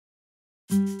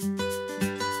In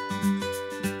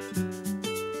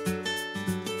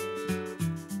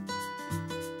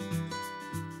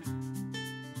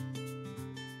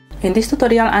this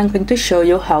tutorial I'm going to show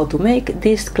you how to make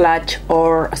this clutch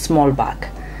or a small bag.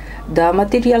 The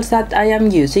materials that I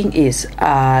am using is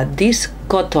this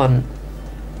cotton.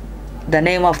 The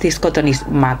name of this cotton is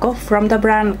Mako from the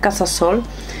brand Casasol,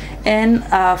 and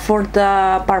for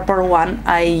the purple one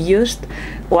I used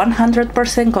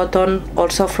 100% cotton,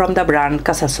 also from the brand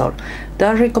Casasol.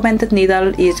 The recommended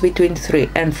needle is between 3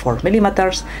 and 4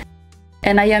 millimeters,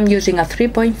 and I am using a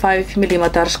 3.5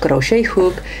 millimeters crochet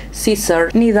hook,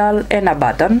 scissor, needle and a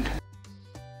button.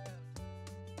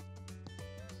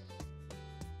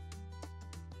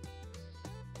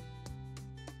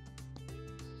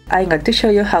 I'm going to show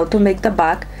you how to make the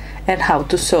bag and how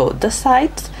to sew the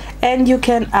sides, and you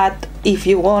can add, if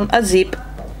you want, a zip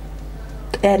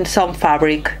and some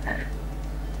fabric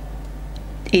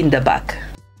in the back.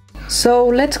 So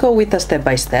let's go with a step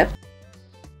by step.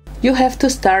 You have to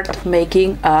start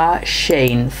making a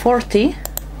chain 40,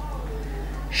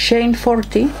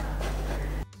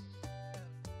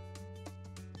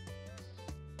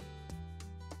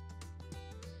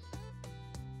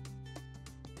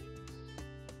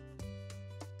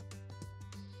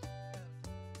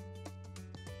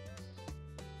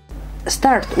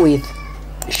 start with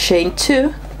chain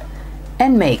 2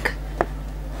 and make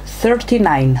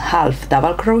 39 half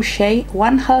double crochet,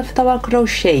 1 half double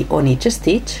crochet on each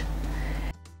stitch,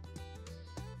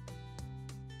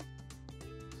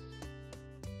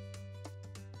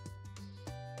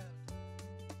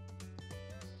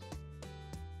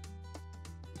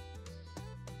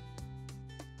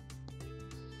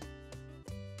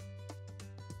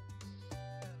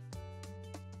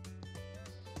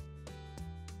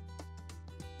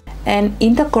 and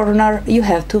in the corner you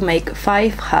have to make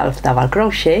 5 half double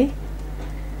crochet,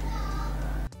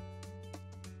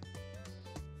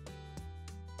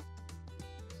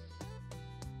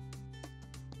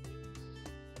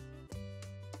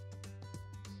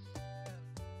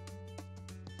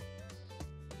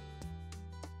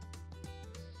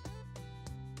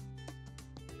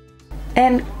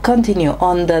 and continue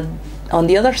on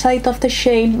the other side of the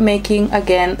chain, making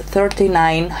again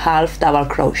 39 half double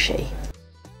crochet.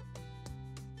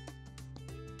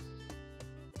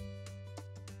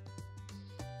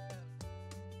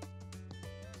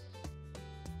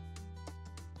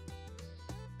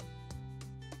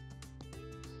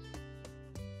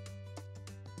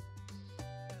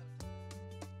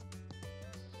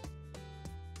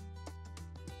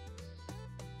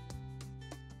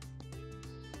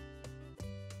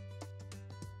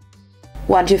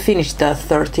 Once you finish the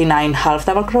 39 half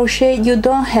double crochet, you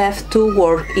don't have to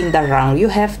work in the round, you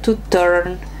have to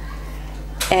turn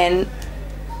and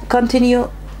continue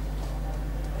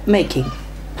making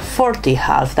 40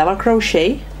 half double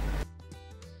crochet,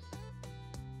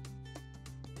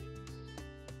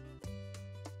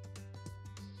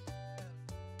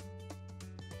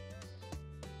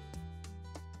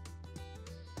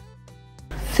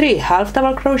 three half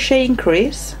double crochet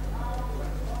increase,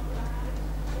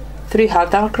 3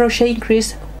 half double crochet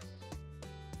increase,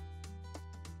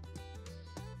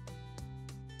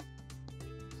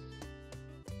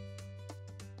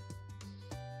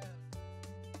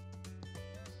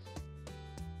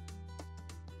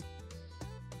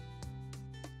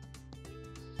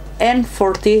 and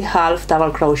 40 half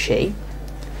double crochet.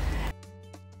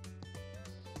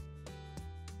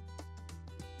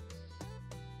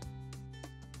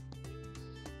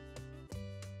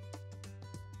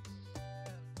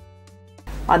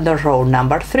 On the row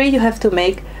number 3 you have to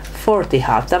make 40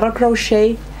 half double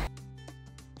crochet,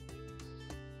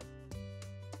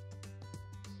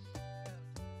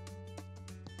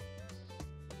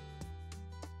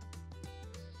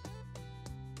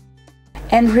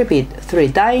 and repeat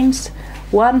 3 times,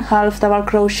 1 half double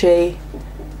crochet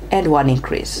and 1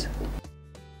 increase.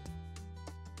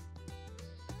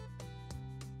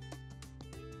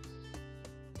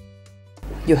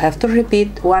 You have to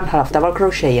repeat 1 half double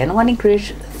crochet and 1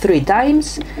 increase 3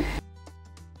 times,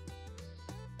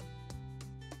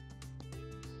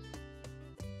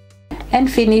 and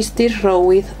finish this row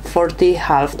with 40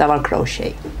 half double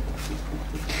crochet.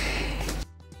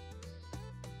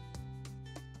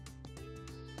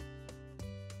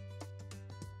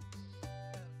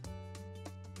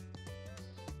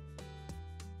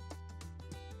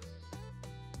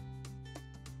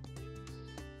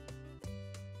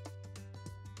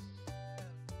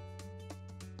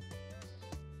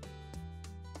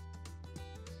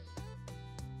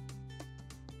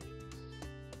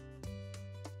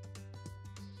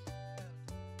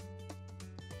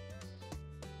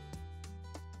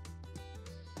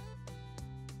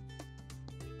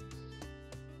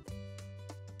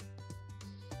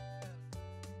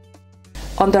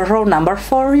 On the row number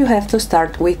 4 you have to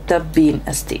start with the bean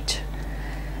stitch.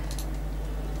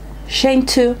 Chain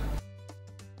 2,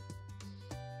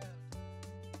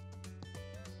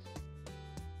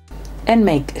 and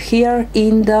make here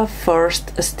in the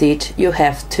first stitch you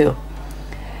have to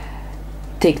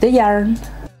take the yarn,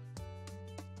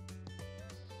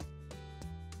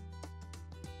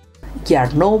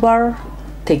 yarn over,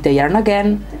 take the yarn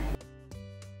again,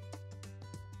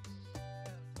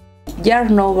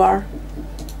 yarn over,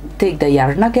 take the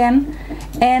yarn again,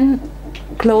 and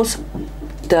close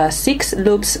the 6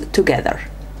 loops together.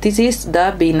 This is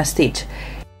the bean stitch.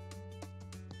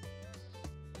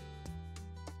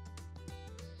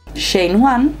 Chain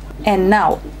 1, and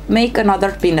now make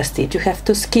another bean stitch. You have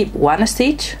to skip 1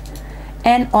 stitch,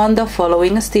 and on the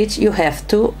following stitch you have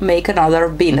to make another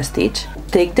bean stitch.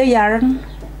 Take the yarn,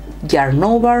 yarn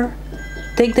over,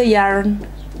 take the yarn,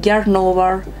 yarn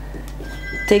over,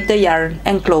 take the yarn,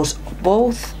 and close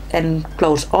both and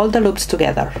close all the loops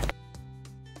together.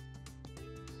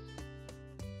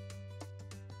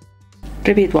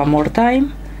 Repeat one more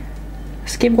time,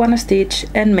 skip 1 stitch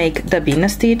and make the bean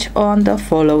stitch on the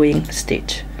following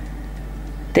stitch.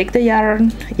 Take the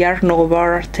yarn, yarn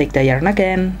over, take the yarn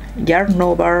again, yarn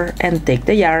over, and take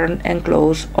the yarn and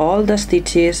close all the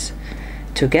stitches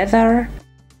together,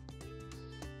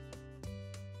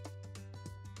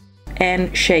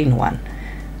 and chain 1.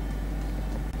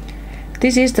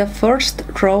 This is the first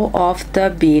row of the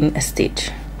bean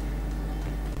stitch.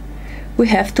 We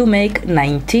have to make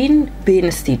 19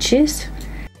 bean stitches.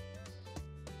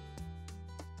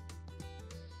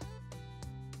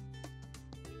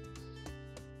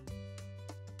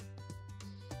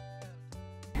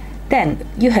 Then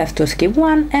you have to skip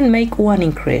 1 and make 1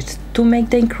 increase. To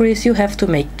make the increase you have to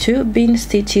make 2 bean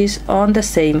stitches on the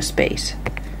same space.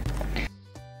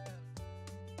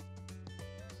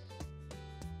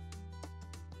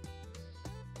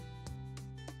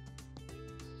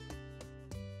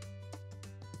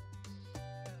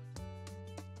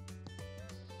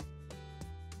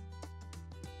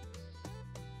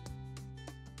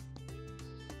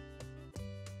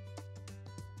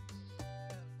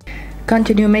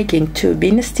 Continue making 2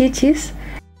 bean stitches,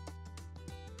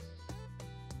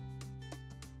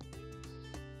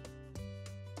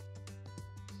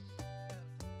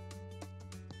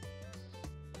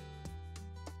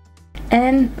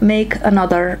 and make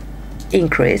another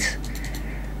increase.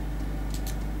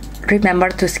 Remember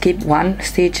to skip 1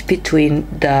 stitch between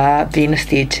the bean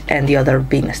stitch and the other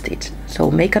bean stitch.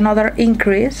 So make another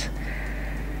increase,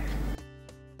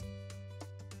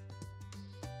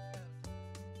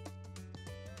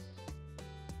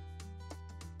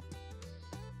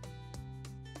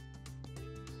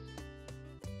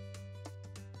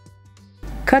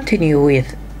 continue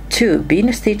with 2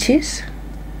 bean stitches,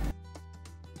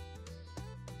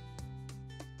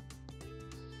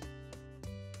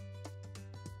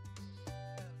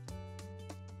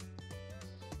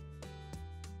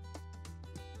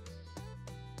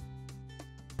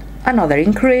 another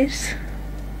increase,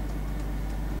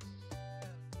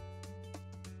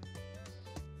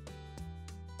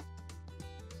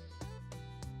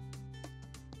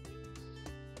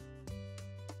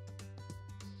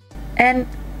 and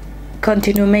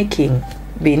continue making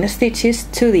bean stitches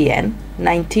to the end,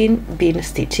 19 bean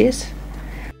stitches.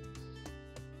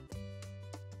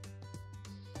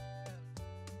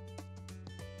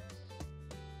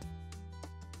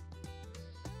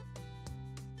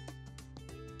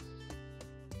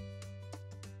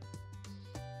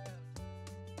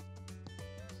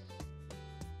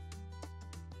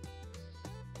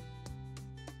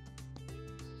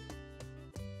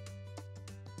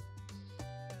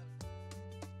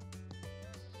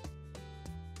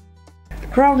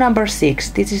 Row number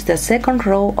 6, this is the second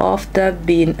row of the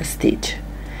bean stitch.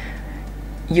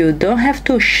 You don't have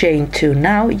to chain 2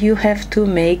 now, you have to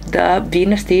make the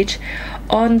bean stitch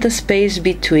on the space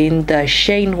between the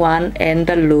chain 1 and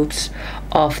the loops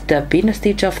of the bean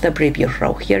stitch of the previous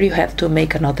row. Here you have to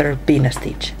make another bean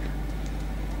stitch.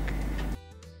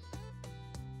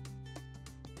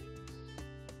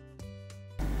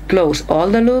 Close all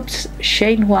the loops,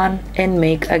 chain 1, and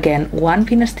make again 1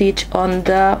 bean stitch on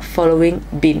the following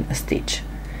bean stitch.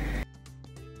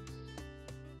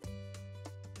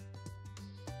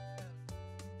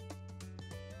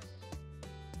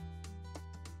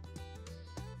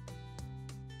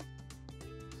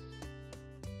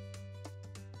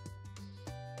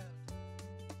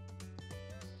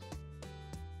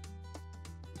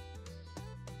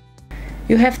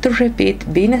 You have to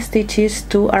repeat bean stitches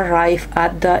to arrive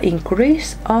at the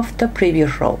increase of the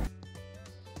previous row.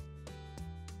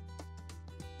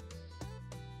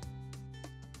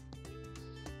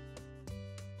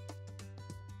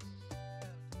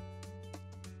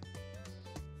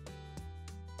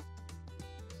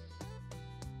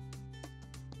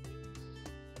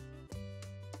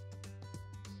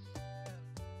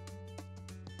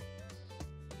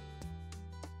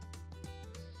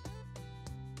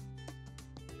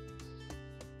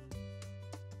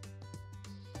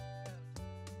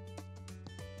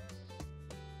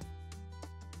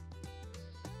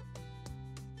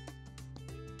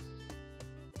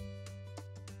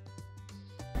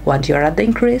 once you're at the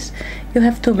increase, you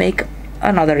have to make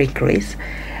another increase,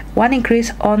 one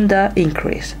increase on the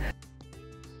increase.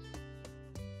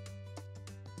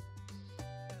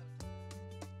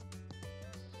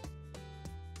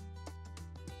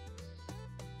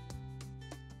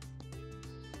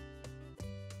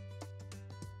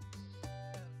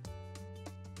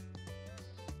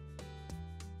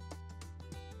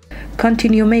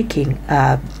 Continue making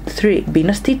 3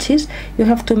 bean stitches. You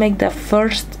have to make the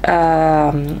first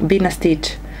bean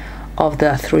stitch of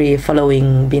the 3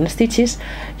 following bean stitches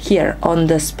here on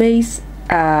the space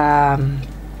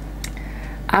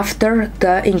after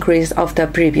the increase of the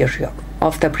previous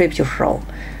row.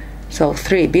 So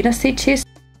 3 bean stitches.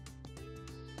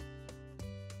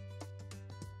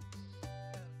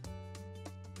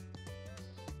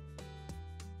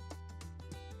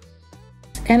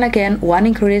 And again, one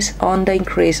increase on the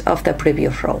increase of the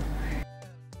previous row.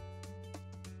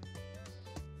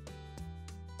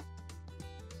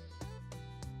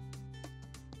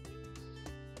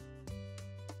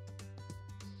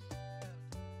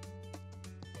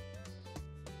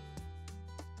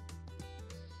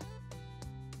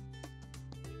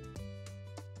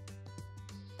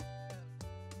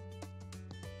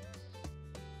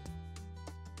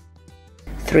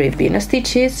 Three bean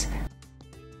stitches.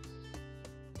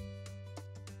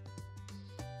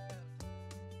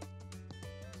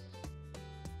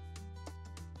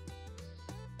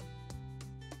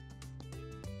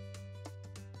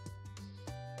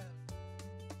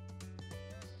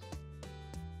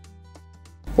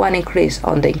 One increase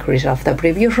on the increase of the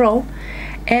previous row,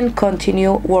 and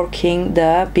continue working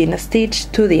the bean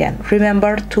stitch to the end.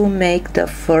 Remember to make the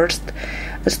first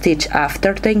stitch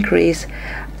after the increase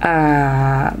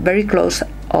very close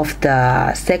of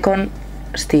the second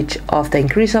stitch of the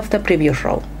increase of the previous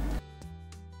row.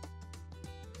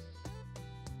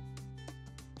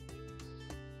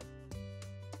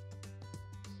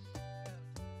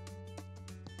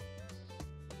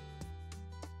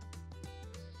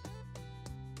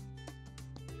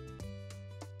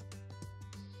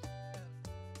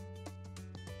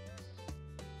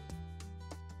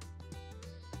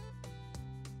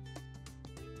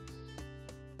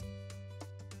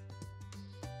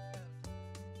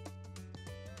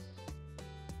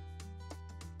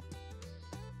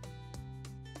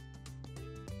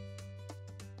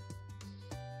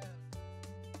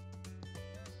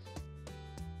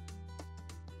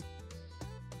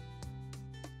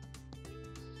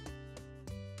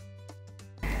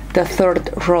 The third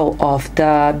row of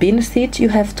the bean stitch, you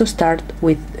have to start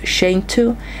with chain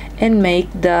 2 and make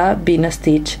the bean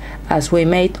stitch as we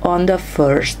made on the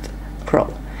first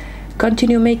row.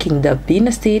 Continue making the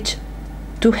bean stitch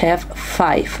to have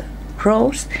 5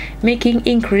 rows, making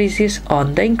increases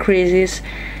on the increases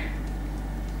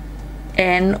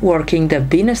and working the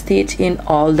bean stitch in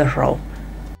all the row.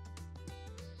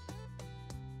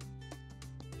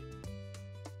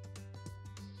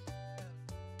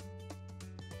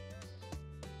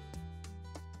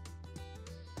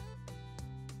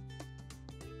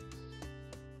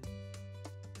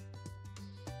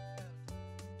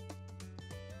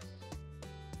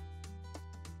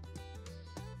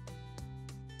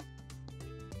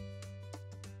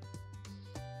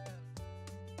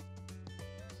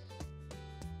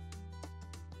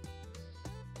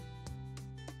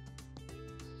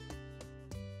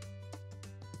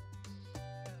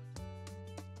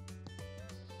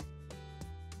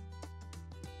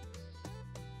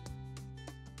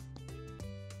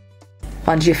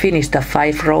 Once you finish the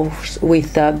 5 rows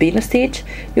with the bean stitch,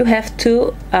 you have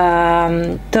to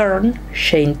turn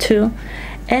chain 2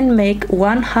 and make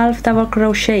 1/2 double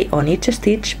crochet on each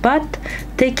stitch, but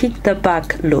taking the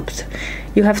back loops.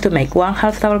 You have to make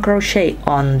 1/2 double crochet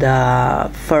on the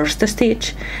first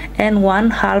stitch and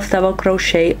 1/2 double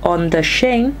crochet on the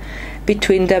chain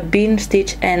between the bean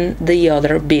stitch and the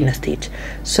other bean stitch.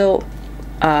 So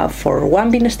for one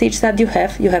bean stitch that you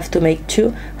have to make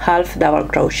 2/2 double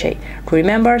crochet.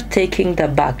 Remember taking the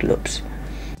back loops.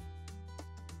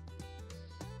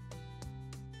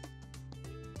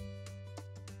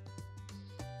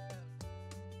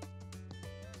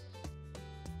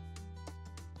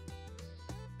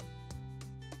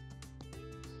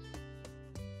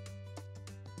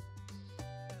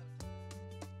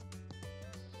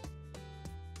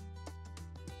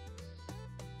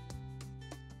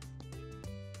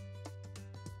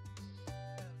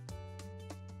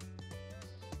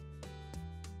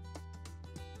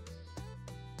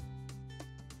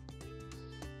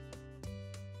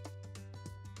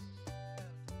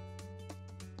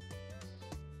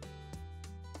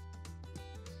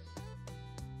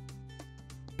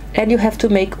 and you have to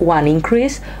make one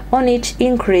increase on each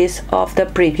increase of the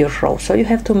previous row, so you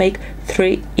have to make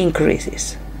 3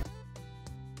 increases.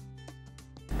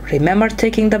 Remember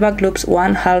taking the back loops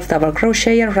 1/2 double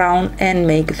crochet around and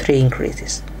make 3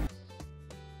 increases.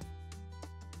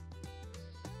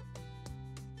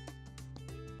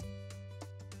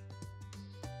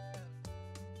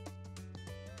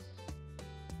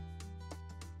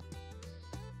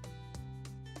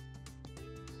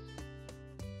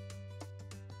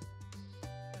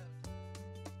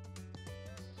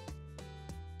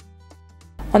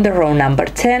 On the row number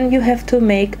 10, you have to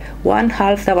make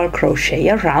 1/2 double crochet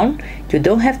around. You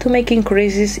don't have to make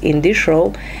increases in this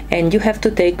row, and you have to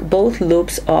take both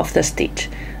loops of the stitch.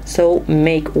 So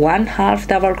make 1/2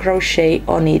 double crochet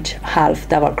on each half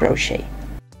double crochet.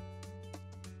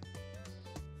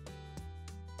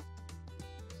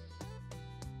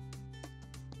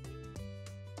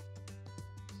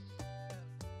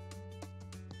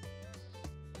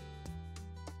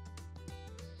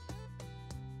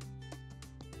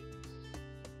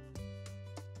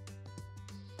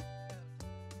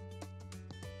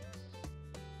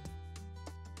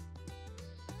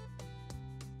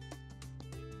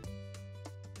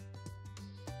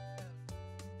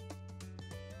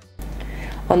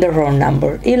 On the row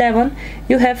number 11,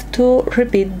 you have to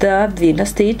repeat the V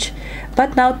stitch,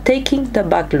 but now taking the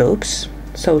back loops.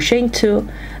 So chain 2,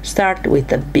 start with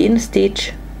the V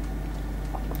stitch,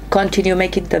 continue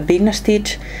making the V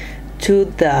stitch to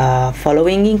the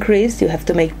following increase. You have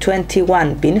to make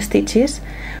 21 V stitches.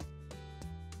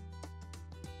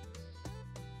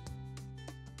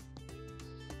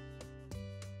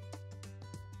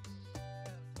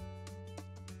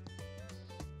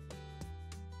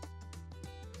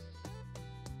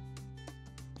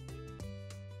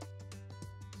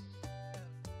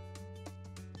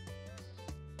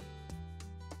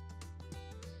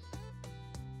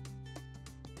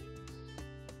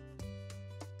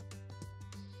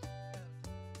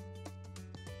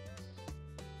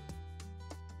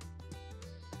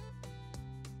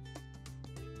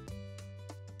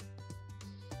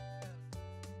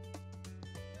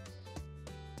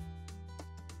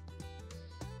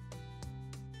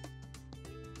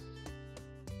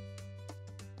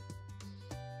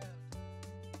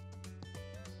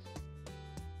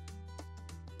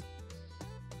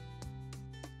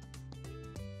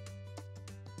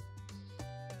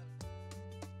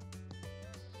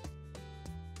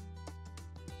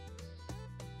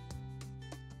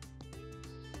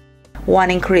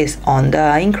 One increase on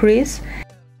the increase,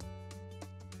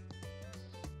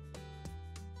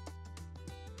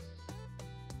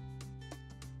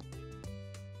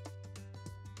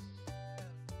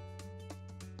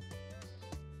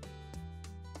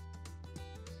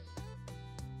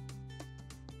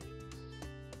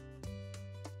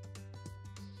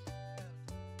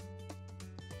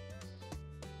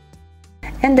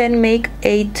 and then make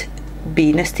 8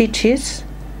 V stitches,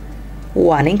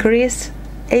 1 increase,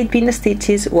 8 V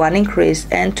stitches, 1 increase,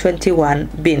 and 21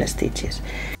 V stitches.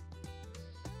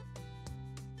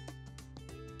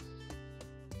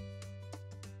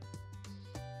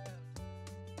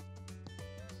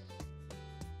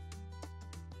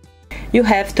 You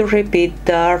have to repeat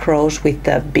the rows with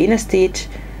the V stitch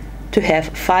to have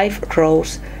 5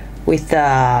 rows with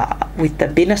the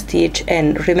V stitch,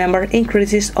 and remember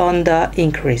increases on the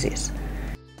increases.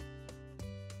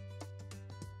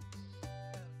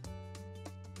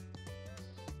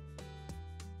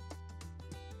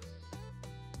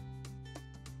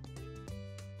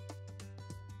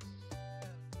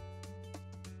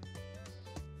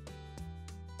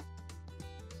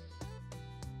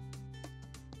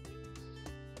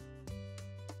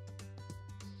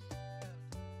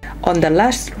 On the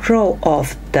last row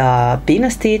of the V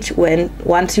stitch,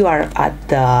 once you are at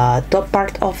the top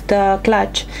part of the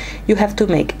clutch, you have to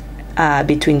make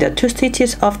between the 2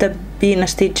 stitches of the V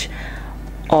stitch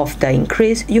of the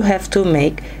increase, you have to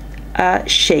make a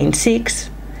chain 6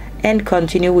 and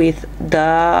continue with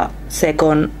the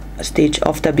second stitch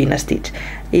of the V stitch.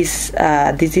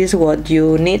 This is what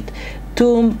you need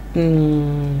to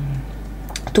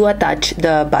attach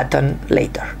the button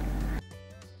later.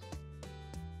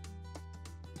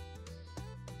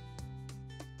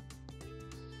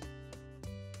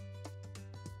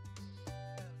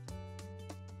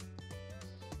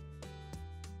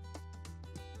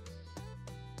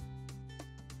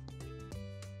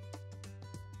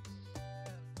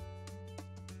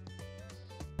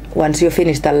 Once you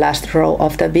finish the last row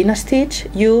of the V stitch,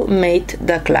 you made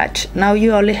the clutch. Now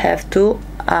you only have to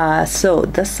sew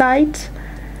the sides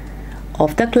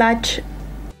of the clutch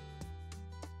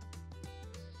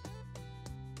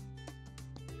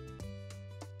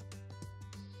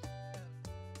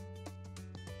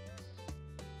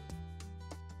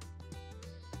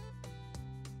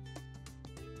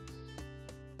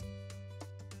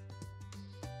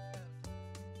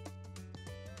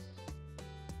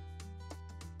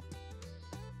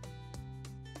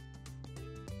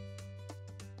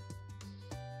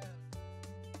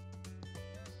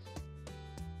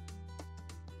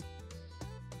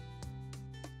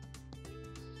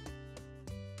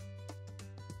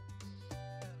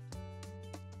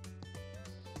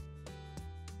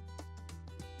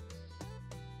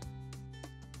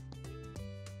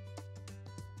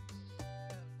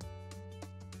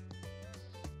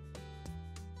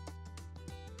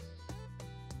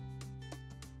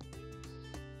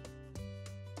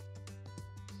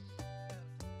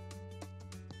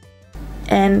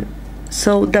and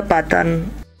sew the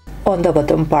button on the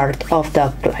bottom part of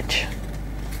the clutch.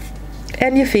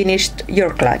 And you finished your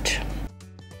clutch.